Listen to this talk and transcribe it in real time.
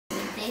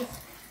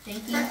birthday.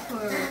 Thank you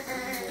for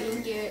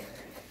being here.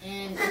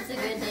 And it's a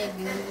good day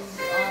being with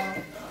you all.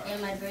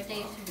 And my birthday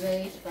is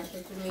very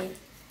special to me.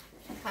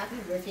 Happy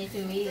birthday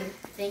to me.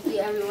 Thank you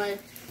everyone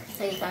who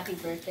says happy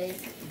birthday.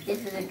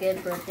 This is a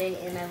good birthday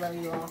and I love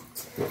you all.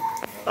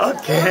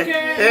 Okay.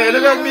 Hey,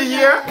 look at me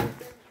here.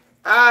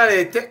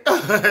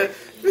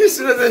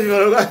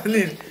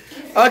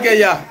 Okay,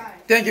 yeah.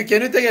 Thank you.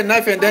 Can you take a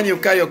knife and then you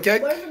cut your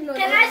cake? Can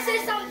I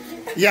say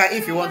something? Yeah,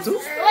 if you want to.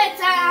 Wait,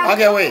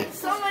 okay, wait.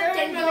 Someone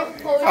can go.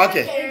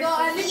 Okay.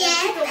 Congratulations,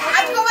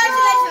 I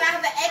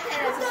have an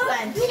egghead as a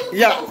sponge.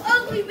 Yeah.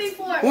 Ugly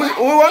before.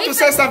 Who want to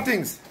say some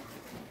things?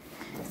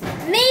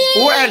 Me.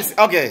 Who else?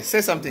 Okay,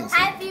 say some things.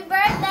 Happy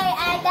birthday,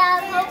 and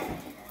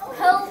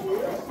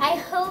I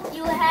hope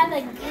you have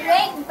a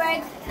great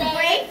birthday.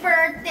 Great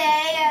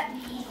birthday.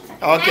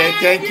 Okay,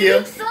 thank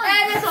you.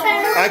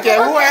 Okay,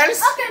 who else?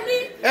 Okay,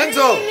 me.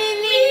 Enzo.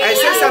 I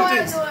say some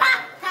things.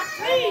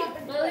 Me.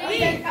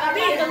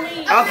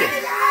 Okay.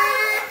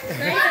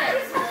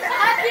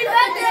 Happy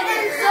birthday,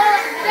 Enzo.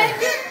 Thank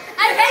you.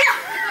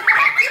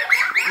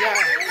 Yeah.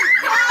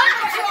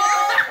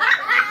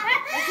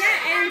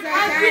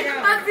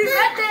 Happy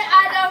birthday,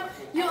 Adam.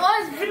 You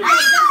always bring my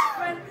best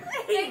friend.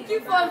 Thank you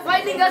for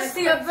inviting us to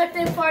your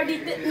birthday party.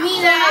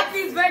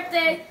 Happy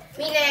birthday.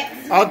 Me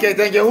next. Okay,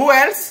 thank you. Who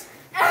else?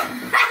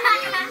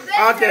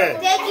 Okay.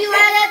 Thank you,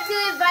 Adam, to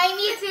invite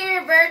me to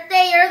your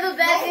birthday. You're the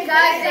best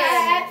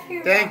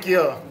cousin. Thank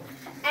you.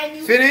 And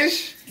you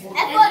Finish?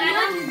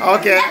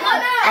 Okay.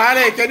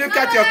 Ale, can you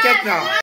cut your cake now?